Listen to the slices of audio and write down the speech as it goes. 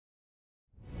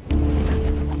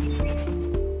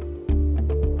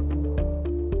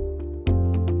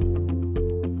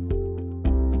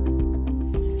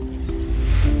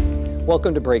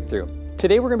Welcome to Breakthrough.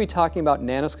 Today we're going to be talking about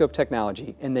nanoscope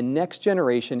technology and the next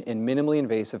generation in minimally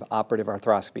invasive operative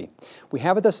arthroscopy. We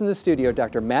have with us in the studio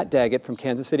Dr. Matt Daggett from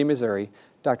Kansas City, Missouri,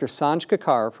 Dr. Sanj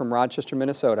Kakar from Rochester,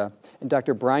 Minnesota, and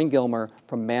Dr. Brian Gilmer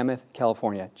from Mammoth,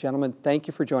 California. Gentlemen, thank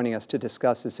you for joining us to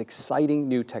discuss this exciting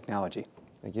new technology.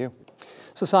 Thank you.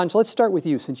 So Sanj, let's start with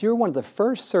you, since you're one of the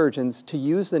first surgeons to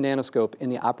use the nanoscope in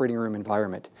the operating room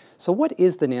environment. So what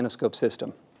is the nanoscope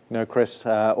system? You know, Chris,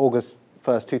 August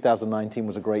 1st, 2019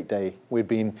 was a great day. We'd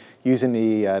been using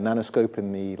the nanoscope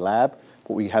in the lab,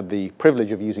 but we had the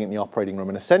privilege of using it in the operating room.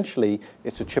 And essentially,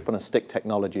 it's a chip on a stick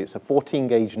technology. It's a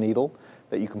 14-gauge needle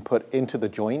that you can put into the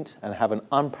joint and have an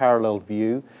unparalleled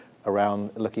view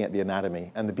around looking at the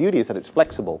anatomy. And the beauty is that it's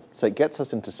flexible, so it gets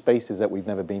us into spaces that we've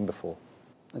never been before.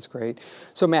 That's great.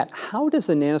 So Matt, how does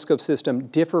the nanoscope system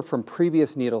differ from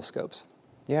previous needle scopes?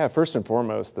 Yeah, first and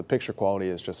foremost, the picture quality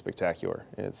is just spectacular.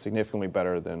 It's significantly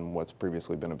better than what's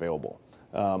previously been available.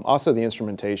 Also, the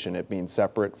instrumentation, it being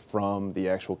separate from the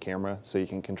actual camera, so you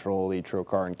can control the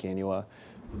trocar and cannula,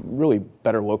 really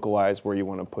better localize where you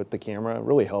want to put the camera,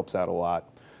 really helps out a lot.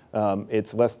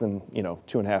 It's less than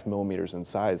 2.5 millimeters in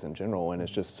size in general, and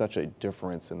it's just such a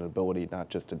difference in ability not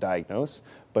just to diagnose,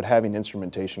 but having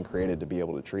instrumentation created to be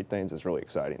able to treat things is really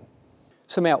exciting.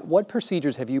 So Matt, what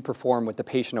procedures have you performed with the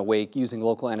patient awake using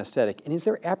local anesthetic, and is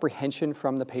there apprehension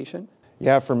from the patient?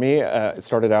 Yeah, for me, it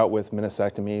started out with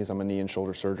meniscectomies. I'm a knee and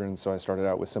shoulder surgeon, so I started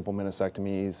out with simple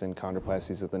meniscectomies and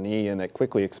chondroplasties of the knee, and it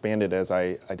quickly expanded as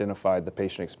I identified the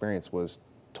patient experience was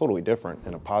totally different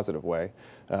in a positive way.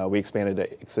 We expanded to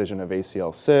excision of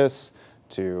ACL cysts,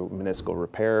 to meniscal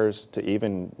repairs, to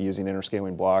even using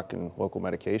interscaling block and local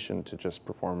medication to just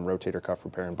perform rotator cuff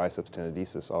repair and biceps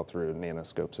tenodesis all through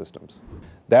nanoscope systems.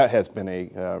 That has been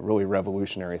a really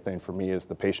revolutionary thing for me, as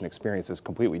the patient experience is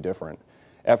completely different.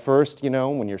 At first,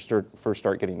 when you first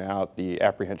start getting out, the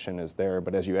apprehension is there,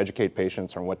 but as you educate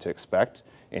patients on what to expect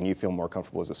and you feel more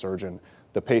comfortable as a surgeon,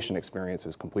 the patient experience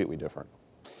is completely different.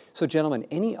 So gentlemen,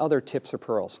 any other tips or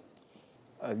pearls?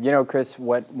 Chris,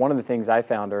 one of the things I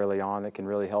found early on that can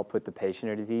really help put the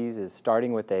patient at ease is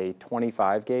starting with a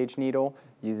 25-gauge needle,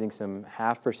 using some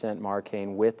 0.5%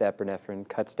 Marcaine with epinephrine,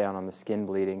 cuts down on the skin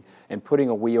bleeding, and putting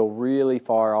a wheel really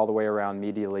far all the way around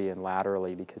medially and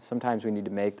laterally, because sometimes we need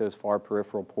to make those far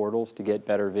peripheral portals to get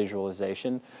better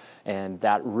visualization, and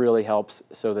that really helps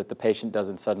so that the patient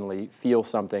doesn't suddenly feel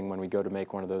something when we go to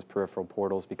make one of those peripheral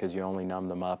portals, because you only numb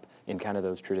them up in kind of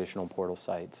those traditional portal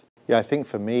sites. Yeah, I think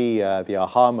for me, the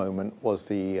aha moment was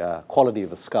the quality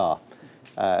of the scar.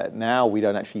 Now we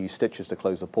don't actually use stitches to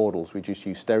close the portals. We just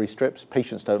use steri-strips.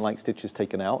 Patients don't like stitches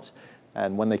taken out.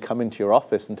 And when they come into your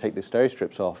office and take the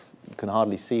steri-strips off, you can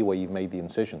hardly see where you've made the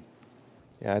incision.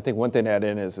 Yeah, I think one thing to add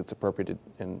in is it's appropriate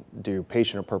to do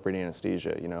patient-appropriate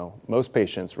anesthesia. Most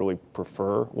patients really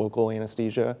prefer local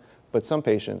anesthesia, but some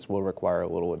patients will require a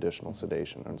little additional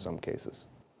sedation in some cases.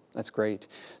 That's great.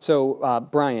 So,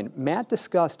 Brian, Matt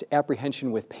discussed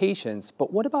apprehension with patients,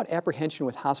 but what about apprehension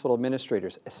with hospital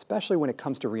administrators, especially when it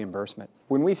comes to reimbursement?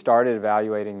 When we started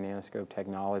evaluating nanoscope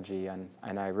technology, and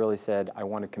I really said, I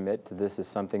want to commit to this as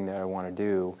something that I want to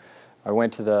do, I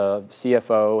went to the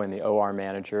CFO and the OR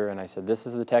manager and I said, this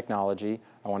is the technology.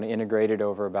 I want to integrate it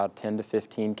over about 10 to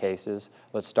 15 cases.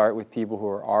 Let's start with people who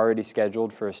are already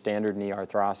scheduled for a standard knee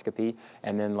arthroscopy,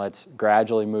 and then let's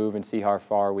gradually move and see how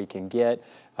far we can get.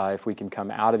 If we can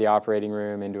come out of the operating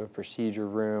room into a procedure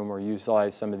room or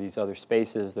utilize some of these other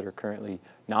spaces that are currently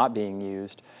not being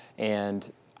used.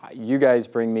 And you guys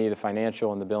bring me the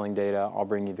financial and the billing data, I'll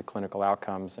bring you the clinical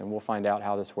outcomes, and we'll find out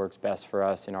how this works best for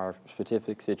us in our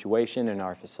specific situation and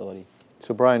our facility.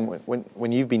 So Brian,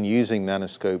 when you've been using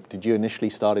nanoscope, did you initially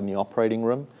start in the operating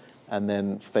room and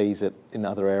then phase it in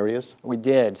other areas? We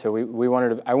did. So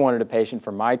I wanted a patient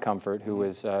for my comfort who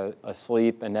was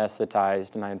asleep,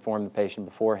 anesthetized, and I informed the patient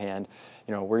beforehand,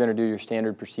 we're going to do your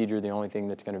standard procedure. The only thing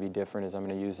that's going to be different is I'm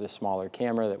going to use a smaller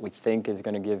camera that we think is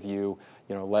going to give you,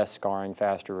 less scarring,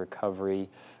 faster recovery.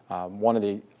 One of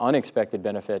the unexpected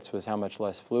benefits was how much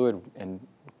less fluid and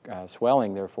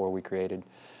swelling, therefore, we created.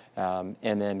 And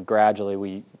then gradually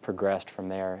we progressed from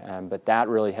there. But that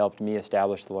really helped me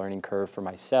establish the learning curve for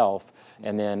myself.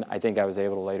 And then I think I was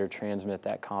able to later transmit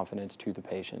that confidence to the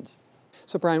patients.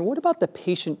 So Brian, what about the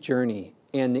patient journey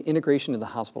and the integration of the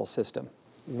hospital system?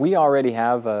 We already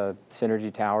have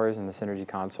Synergy towers and the Synergy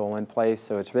console in place,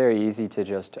 so it's very easy to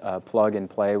just plug and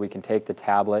play. We can take the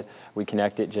tablet, we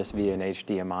connect it just via an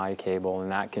HDMI cable,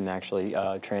 and that can actually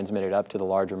transmit it up to the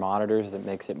larger monitors. That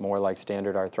makes it more like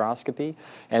standard arthroscopy.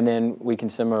 And then we can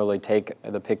similarly take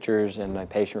the pictures and the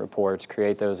patient reports,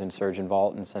 create those in Surgeon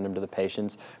Vault, and send them to the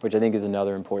patients, which I think is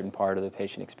another important part of the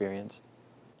patient experience.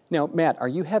 Now, Matt, are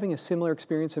you having a similar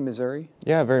experience in Missouri?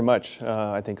 Yeah, very much.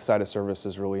 I think site of service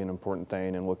is really an important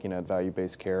thing, and looking at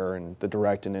value-based care and the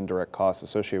direct and indirect costs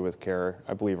associated with care,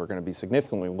 I believe, are going to be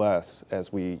significantly less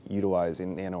as we utilize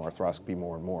in nanoarthroscopy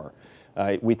more and more.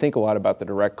 We think a lot about the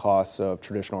direct costs of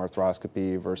traditional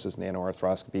arthroscopy versus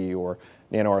nanoarthroscopy or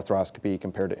nanoarthroscopy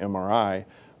compared to MRI,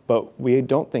 but we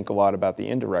don't think a lot about the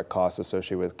indirect costs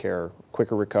associated with care,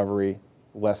 quicker recovery,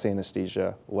 less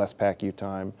anesthesia, less PACU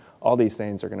time. All these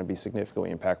things are going to be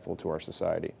significantly impactful to our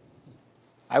society.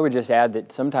 I would just add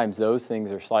that sometimes those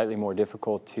things are slightly more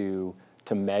difficult to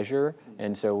measure,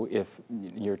 and so if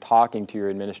you're talking to your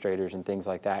administrators and things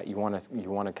like that, you want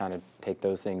to kind of take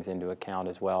those things into account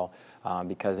as well,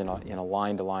 because in a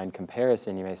line-to-line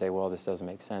comparison, you may say, well, this doesn't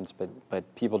make sense,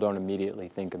 but people don't immediately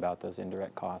think about those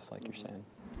indirect costs like you're saying.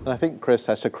 And I think, Chris,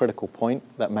 that's a critical point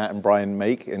that Matt and Brian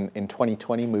make in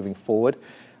 2020 moving forward.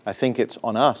 I think it's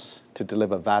on us to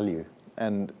deliver value.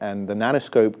 And the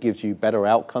NanoScope gives you better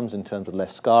outcomes in terms of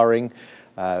less scarring,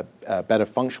 better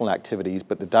functional activities,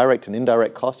 but the direct and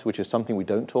indirect costs, which is something we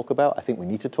don't talk about, I think we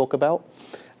need to talk about.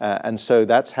 And so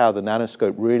that's how the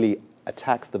NanoScope really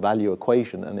attacks the value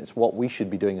equation, and it's what we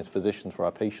should be doing as physicians for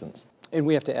our patients. And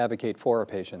we have to advocate for our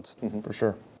patients. For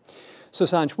sure. So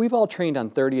Sanj, we've all trained on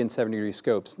 30 and 70-degree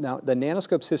scopes. Now, the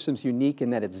NanoScope system's unique in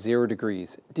that it's 0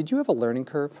 degrees. Did you have a learning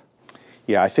curve?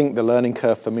 Yeah, I think the learning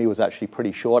curve for me was actually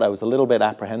pretty short. I was a little bit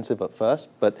apprehensive at first,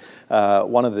 but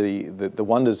one of the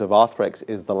wonders of Arthrex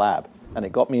is the lab. And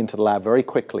it got me into the lab very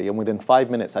quickly, and within 5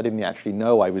 minutes, I didn't actually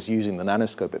know I was using the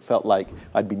NanoScope. It felt like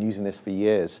I'd been using this for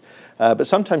years. But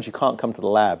sometimes you can't come to the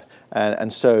lab.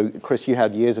 And so, Chris, you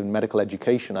had years of medical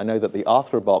education. I know that the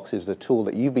Arthrobox is the tool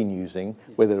that you've been using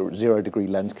with a 0-degree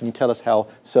lens. Can you tell us how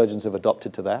surgeons have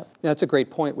adopted to that? Yeah, that's a great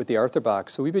point with the Arthrobox.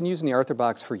 So we've been using the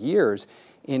Arthrobox for years,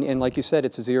 and like you said,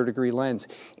 it's a 0-degree lens.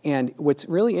 And what's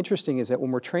really interesting is that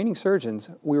when we're training surgeons,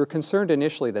 we were concerned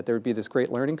initially that there would be this great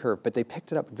learning curve, but they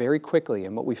picked it up very quickly.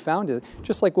 And what we found is,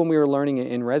 just like when we were learning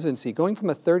in residency, going from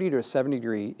a 30 to a 70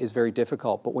 degree is very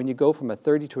difficult, but when you go from a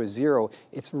 30 to a 0,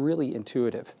 it's really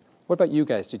intuitive. What about you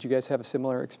guys? Did you guys have a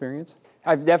similar experience?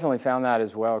 I've definitely found that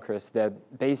as well, Chris,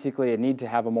 that basically it need to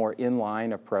have a more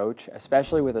inline approach,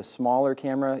 especially with a smaller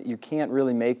camera. You can't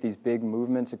really make these big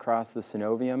movements across the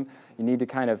synovium. You need to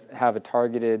kind of have a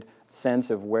targeted sense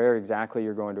of where exactly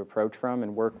you're going to approach from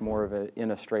and work more of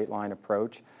in a straight line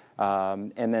approach.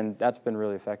 And then that's been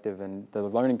really effective, and the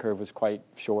learning curve was quite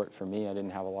short for me. I didn't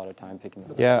have a lot of time picking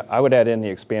it up. Yeah, I would add in the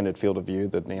expanded field of view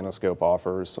that the NanoScope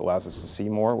offers, allows us to see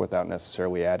more without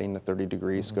necessarily adding the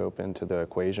 30-degree scope into the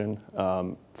equation.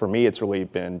 For me, it's really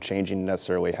been changing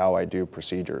necessarily how I do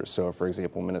procedures. So for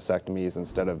example, meniscectomies,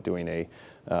 instead of doing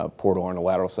a portal on the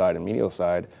lateral side and medial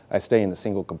side, I stay in a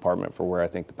single compartment for where I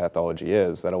think the pathology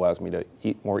is. That allows me to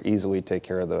more easily take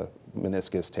care of the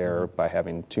meniscus tear by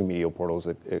having 2 medial portals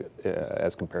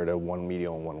as compared to 1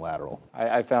 medial and 1 lateral.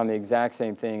 I found the exact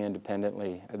same thing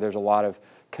independently. There's a lot of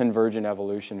convergent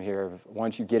evolution here.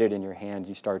 Once you get it in your hand,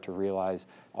 you start to realize,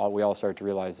 we all start to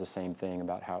realize the same thing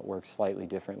about how it works slightly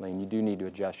differently, and you do need to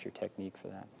adjust your technique for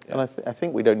that. And I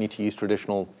think we don't need to use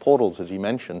traditional portals, as you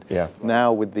mentioned. Yeah.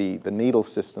 Now with the needle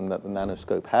system that the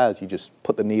NanoScope has, you just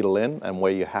put the needle in, and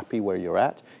where you're happy where you're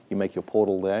at, you make your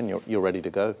portal there, and you're ready to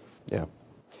go. Yeah.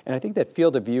 And I think that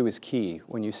field of view is key.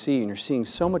 When you see, and you're seeing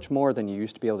so much more than you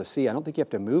used to be able to see, I don't think you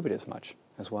have to move it as much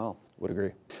as well. Would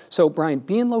agree. So Brian,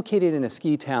 being located in a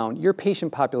ski town, your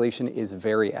patient population is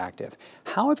very active.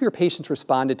 How have your patients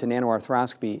responded to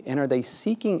nanoarthroscopy, and are they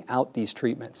seeking out these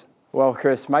treatments? Well,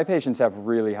 Chris, my patients have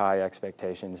really high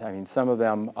expectations. I mean, some of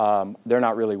them, they're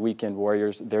not really weekend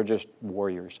warriors, they're just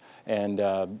warriors. And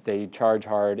they charge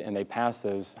hard, and they pass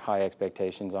those high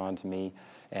expectations on to me.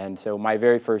 And so my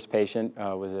very first patient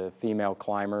was a female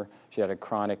climber. She had a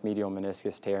chronic medial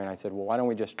meniscus tear, and I said, well, why don't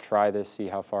we just try this, see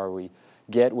how far we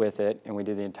get with it. And we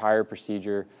did the entire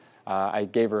procedure. I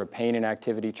gave her a pain and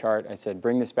activity chart. I said,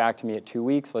 bring this back to me at 2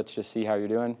 weeks. Let's just see how you're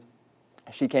doing.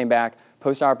 She came back,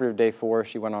 post-operative day 4,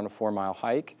 she went on a 4-mile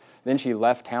hike. Then she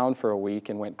left town for a week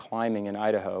and went climbing in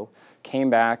Idaho. Came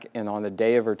back, and on the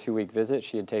day of her 2-week visit,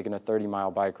 she had taken a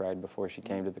 30-mile bike ride before she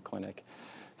came to the clinic.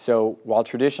 So while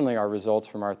traditionally our results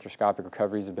from arthroscopic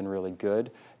recoveries have been really good,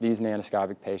 these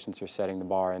nanoscopic patients are setting the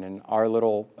bar. And in our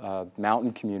little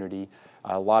mountain community,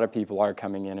 a lot of people are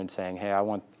coming in and saying, hey, I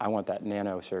want that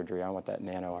nano surgery, I want that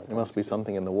nano arthroscopy. There must be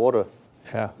something in the water.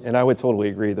 Yeah, and I would totally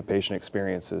agree the patient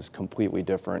experience is completely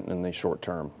different in the short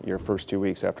term. Your first 2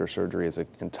 weeks after surgery is an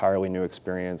entirely new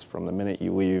experience from the minute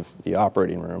you leave the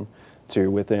operating room to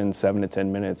within 7 to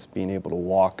 10 minutes being able to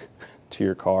walk to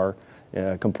your car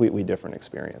a completely different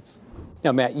experience.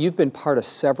 Now, Matt, you've been part of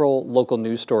several local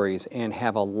news stories and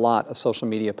have a lot of social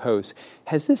media posts.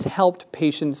 Has this helped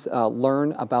patients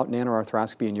learn about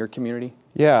nanoarthroscopy in your community?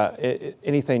 Yeah,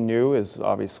 anything new is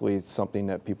obviously something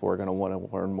that people are going to want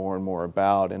to learn more and more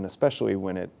about, and especially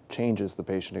when it changes the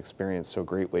patient experience so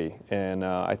greatly. And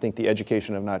I think the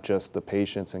education of not just the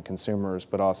patients and consumers,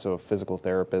 but also physical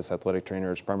therapists, athletic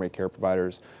trainers, primary care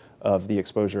providers, of the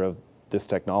exposure of this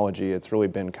technology, it's really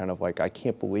been kind of like, I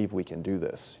can't believe we can do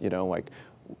this. You know, like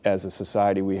as a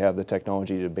society, we have the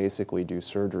technology to basically do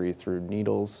surgery through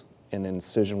needles in an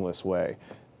incisionless way.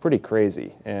 Pretty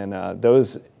crazy. And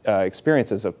those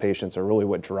experiences of patients are really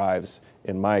what drives,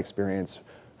 in my experience,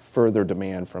 further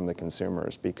demand from the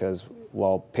consumers, because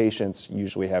while patients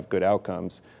usually have good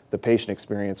outcomes, the patient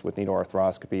experience with needle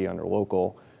arthroscopy under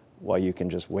local, while you can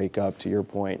just wake up, to your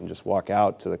point, and just walk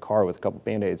out to the car with a couple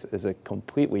Band-Aids, is a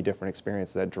completely different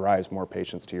experience that drives more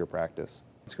patients to your practice.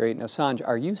 That's great. Now, Sanj,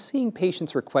 are you seeing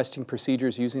patients requesting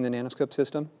procedures using the NanoScope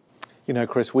system? You know,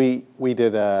 Chris, we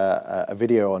did a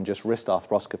video on just wrist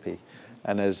arthroscopy,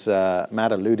 and as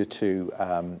Matt alluded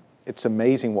to, it's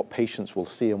amazing what patients will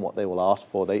see and what they will ask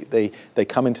for. They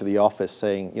come into the office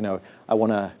saying, you know, I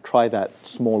want to try that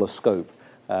smaller scope.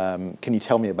 Can you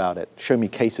tell me about it? Show me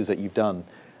cases that you've done.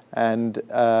 And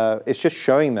it's just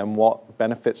showing them what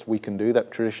benefits we can do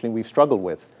that traditionally we've struggled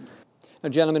with. Now,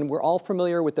 gentlemen, we're all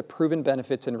familiar with the proven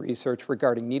benefits in research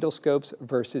regarding needle scopes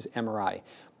versus MRI.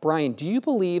 Brian, do you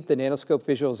believe the NanoScope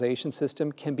visualization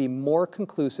system can be more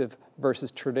conclusive versus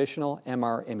traditional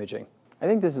MR imaging? I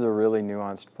think this is a really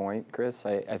nuanced point, Chris.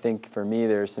 I think for me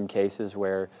there's some cases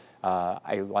where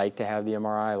I like to have the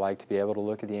MRI. I like to be able to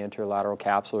look at the anterolateral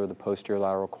capsule or the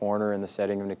posterolateral corner in the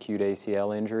setting of an acute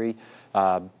ACL injury.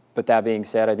 But that being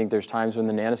said, I think there's times when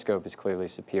the NanoScope is clearly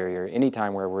superior.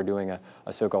 Anytime where we're doing a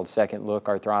so-called second look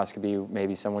arthroscopy,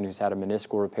 maybe someone who's had a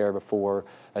meniscal repair before,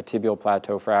 a tibial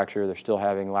plateau fracture, they're still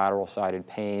having lateral sided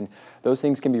pain. Those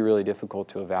things can be really difficult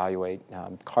to evaluate.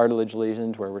 Cartilage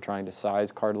lesions, where we're trying to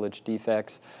size cartilage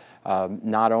defects,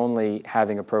 not only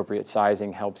having appropriate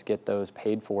sizing helps get those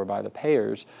paid for by the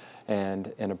payers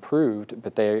and approved,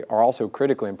 but they are also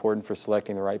critically important for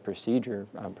selecting the right procedure.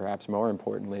 Perhaps more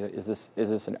importantly, is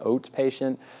this an Oates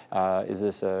patient? Is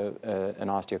this an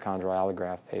osteochondral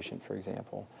allograft patient, for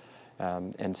example?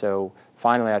 And so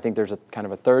finally, I think there's a kind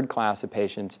of a third class of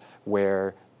patients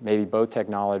where maybe both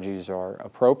technologies are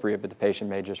appropriate, but the patient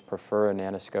may just prefer a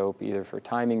NanoScope either for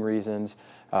timing reasons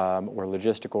or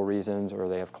logistical reasons, or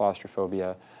they have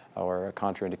claustrophobia or a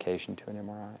contraindication to an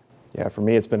MRI. Yeah, for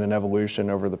me, it's been an evolution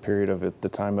over the period of the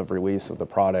time of release of the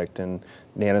product, and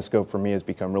NanoScope for me has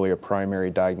become really a primary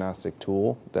diagnostic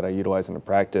tool that I utilize in the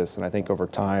practice, and I think over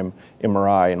time,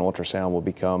 MRI and ultrasound will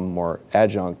become more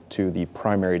adjunct to the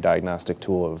primary diagnostic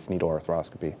tool of needle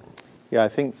arthroscopy. Yeah, I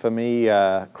think for me,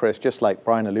 Chris, just like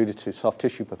Brian alluded to, soft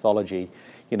tissue pathology,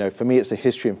 you know, for me it's a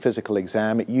history and physical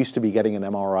exam. It used to be getting an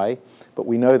MRI, but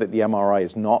we know that the MRI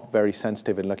is not very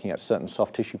sensitive in looking at certain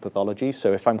soft tissue pathology.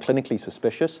 So if I'm clinically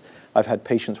suspicious, I've had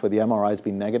patients where the MRI has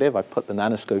been negative, I put the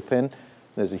NanoScope in,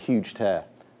 there's a huge tear.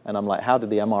 And I'm like, how did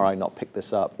the MRI not pick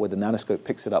this up, where the NanoScope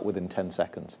picks it up within 10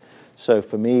 seconds? So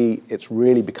for me, it's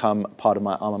really become part of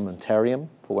my armamentarium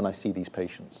for when I see these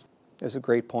patients. Those are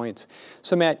great points.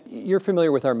 So Matt, you're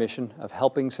familiar with our mission of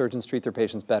helping surgeons treat their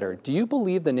patients better. Do you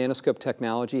believe the NanoScope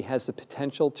technology has the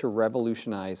potential to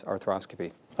revolutionize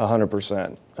arthroscopy?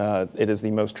 100%. It is the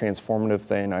most transformative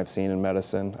thing I've seen in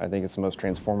medicine. I think it's the most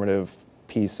transformative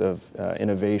piece of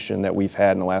innovation that we've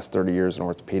had in the last 30 years in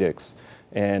orthopedics.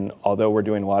 And although we're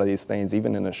doing a lot of these things,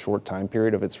 even in a short time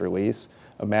period of its release,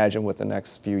 imagine what the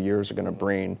next few years are going to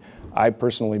bring. I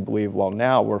personally believe, while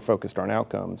now we're focused on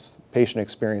outcomes, patient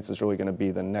experience is really going to be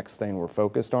the next thing we're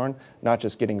focused on, not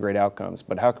just getting great outcomes,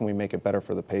 but how can we make it better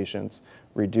for the patients,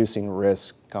 reducing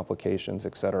risk, complications,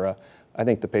 et cetera. I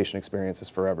think the patient experience is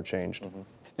forever changed. Mm-hmm.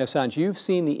 Now, Sanj, you've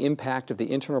seen the impact of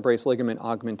the internal brace ligament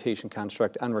augmentation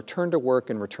construct on return to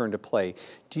work and return to play.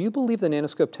 Do you believe the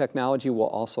NanoScope technology will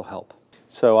also help?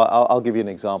 So I'll give you an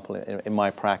example. In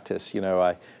my practice, you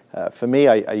know, for me,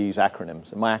 I use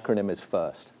acronyms, and my acronym is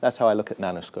FIRST. That's how I look at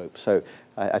NanoScope. So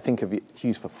I think of it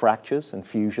used for fractures and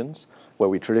fusions, where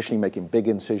we're traditionally making big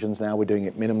incisions. Now we're doing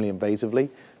it minimally invasively.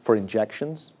 For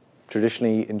injections,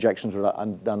 traditionally injections were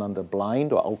done under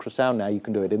blind or ultrasound. Now you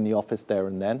can do it in the office there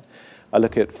and then. I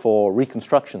look at for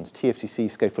reconstructions, TFCC,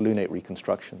 scapholunate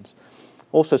reconstructions.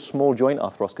 Also small joint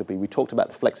arthroscopy, we talked about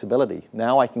the flexibility.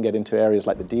 Now I can get into areas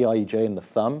like the DIEJ and the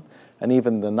thumb, and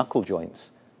even the knuckle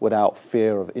joints, without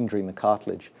fear of injuring the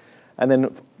cartilage. And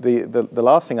then the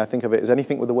last thing I think of it is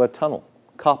anything with the word tunnel,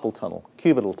 carpal tunnel,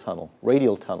 cubital tunnel,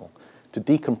 radial tunnel. to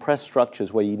decompress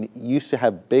structures where you used to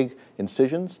have big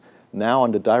incisions. Now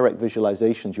under direct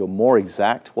visualizations, you're more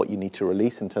exact what you need to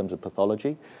release in terms of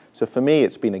pathology. So for me,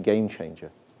 it's been a game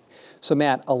changer. So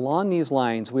Matt, along these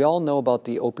lines, we all know about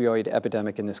the opioid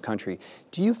epidemic in this country.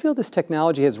 Do you feel this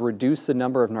technology has reduced the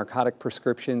number of narcotic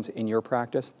prescriptions in your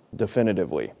practice?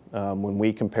 Definitively. When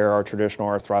we compare our traditional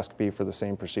arthroscopy for the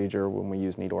same procedure, when we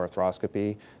use needle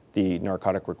arthroscopy, the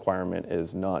narcotic requirement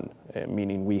is none,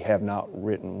 meaning we have not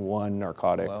written one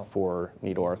narcotic for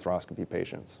needle arthroscopy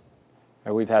patients.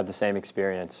 We've had the same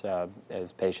experience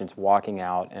as patients walking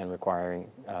out and requiring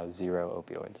 0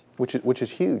 opioids. Which is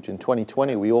huge. In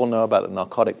 2020, we all know about the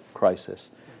narcotic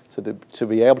crisis. So to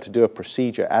be able to do a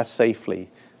procedure as safely,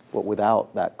 but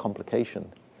without that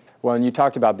complication. Well, and you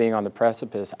talked about being on the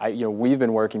precipice. We've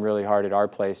been working really hard at our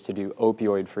place to do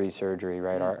opioid-free surgery,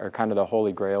 right? Our kind of the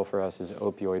holy grail for us is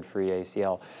opioid-free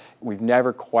ACL. We've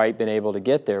never quite been able to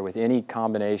get there with any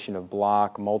combination of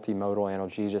block, multimodal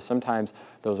analgesia. Sometimes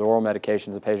those oral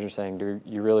medications, the patient's saying, "Do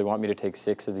you really want me to take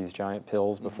 6 of these giant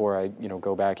pills before I,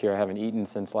 go back here? I haven't eaten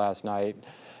since last night."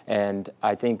 And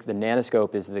I think the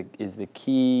NanoScope is the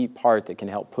key part that can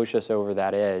help push us over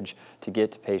that edge to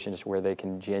get to patients where they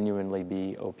can genuinely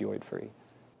be opioid-free.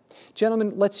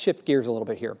 Gentlemen, let's shift gears a little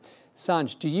bit here.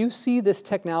 Sanj, do you see this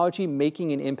technology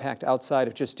making an impact outside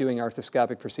of just doing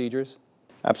arthroscopic procedures?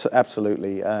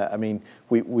 Absolutely. I mean,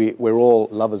 we're all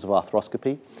lovers of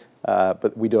arthroscopy,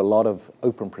 but we do a lot of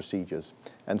open procedures.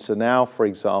 And so now, for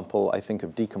example, I think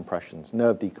of decompressions,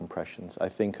 nerve decompressions. I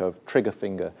think of trigger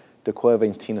finger, de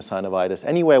Quervain's tenosynovitis.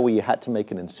 Anywhere where you had to make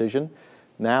an incision,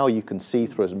 now you can see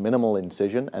through a minimal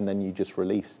incision and then you just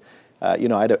release. I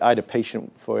had a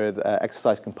patient for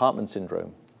exercise compartment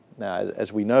syndrome. Now,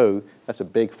 as we know, that's a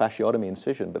big fasciotomy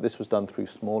incision, but this was done through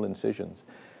small incisions.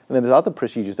 And then there's other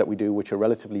procedures that we do which are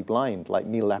relatively blind, like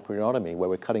needle laparotomy, where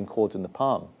we're cutting cords in the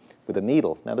palm with a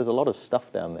needle. Now, there's a lot of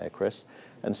stuff down there, Chris.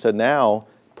 And so now,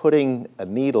 putting a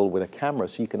needle with a camera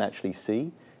so you can actually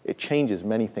see, it changes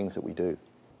many things that we do.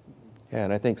 Yeah,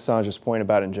 and I think Sanj's point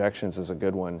about injections is a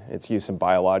good one. Its use in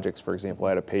biologics, for example, I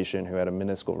had a patient who had a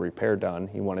meniscal repair done.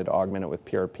 He wanted to augment it with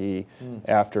PRP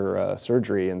after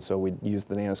surgery, and so we used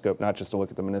the NanoScope not just to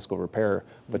look at the meniscal repair,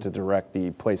 but to direct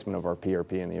the placement of our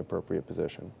PRP in the appropriate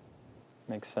position.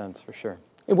 Makes sense, for sure.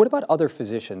 And what about other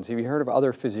physicians? Have you heard of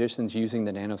other physicians using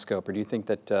the NanoScope, or do you think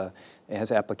that it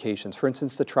has applications? For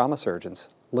instance, the trauma surgeons,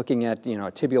 looking at a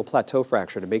tibial plateau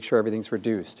fracture to make sure everything's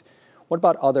reduced. What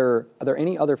about are there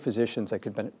any other physicians that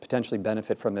could potentially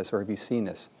benefit from this, or have you seen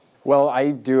this? Well,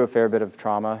 I do a fair bit of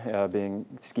trauma, being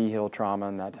ski hill trauma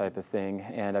and that type of thing,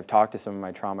 and I've talked to some of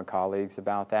my trauma colleagues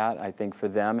about that. I think for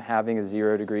them, having a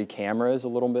 0-degree camera is a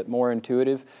little bit more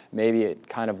intuitive. Maybe it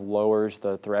kind of lowers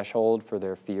the threshold for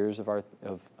their fears of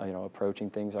approaching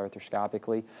things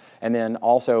arthroscopically. And then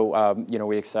also,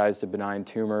 we excised a benign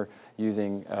tumor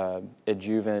using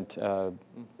adjuvant,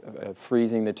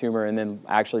 freezing the tumor and then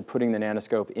actually putting the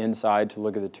NanoScope inside to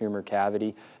look at the tumor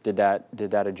cavity. Did that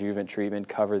adjuvant treatment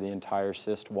cover the entire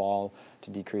cyst wall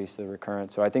to decrease the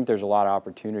recurrence? So I think there's a lot of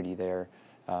opportunity there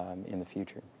in the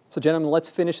future. So gentlemen, let's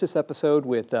finish this episode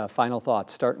with final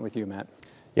thoughts, starting with you, Matt.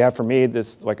 Yeah, for me,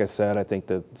 this, like I said, I think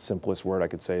the simplest word I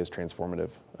could say is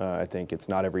transformative. I think it's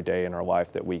not every day in our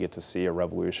life that we get to see a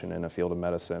revolution in a field of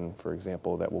medicine, for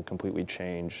example, that will completely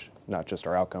change not just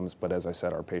our outcomes, but as I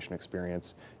said, our patient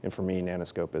experience. And for me,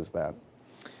 NanoScope is that.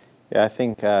 Yeah, I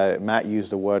think Matt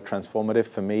used the word transformative.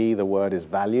 For me, the word is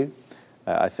value.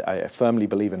 I firmly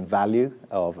believe in value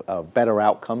of better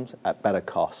outcomes at better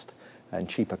cost and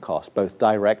cheaper cost, both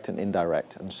direct and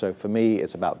indirect. And so for me,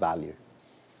 it's about value.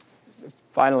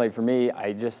 Finally, for me,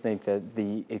 I just think that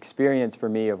the experience for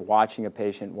me of watching a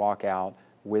patient walk out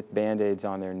with Band-Aids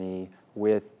on their knee,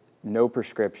 with no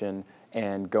prescription,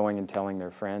 and going and telling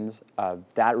their friends,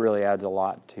 that really adds a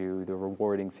lot to the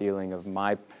rewarding feeling of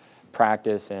my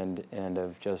practice and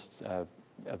of just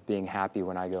of being happy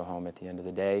when I go home at the end of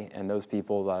the day. And those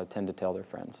people tend to tell their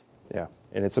friends. Yeah,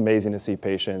 and it's amazing to see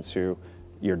patients who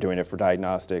you're doing it for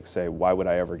diagnostics, say, why would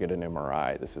I ever get an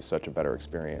MRI? This is such a better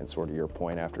experience. Or to your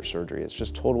point, after surgery, it's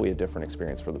just totally a different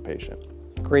experience for the patient.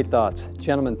 Great thoughts.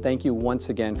 Gentlemen, thank you once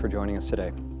again for joining us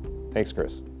today. Thanks,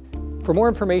 Chris. For more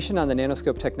information on the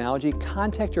NanoScope technology,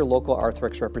 contact your local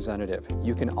Arthrex representative.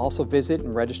 You can also visit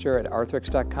and register at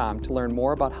arthrex.com to learn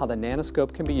more about how the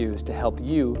NanoScope can be used to help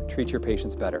you treat your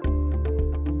patients better.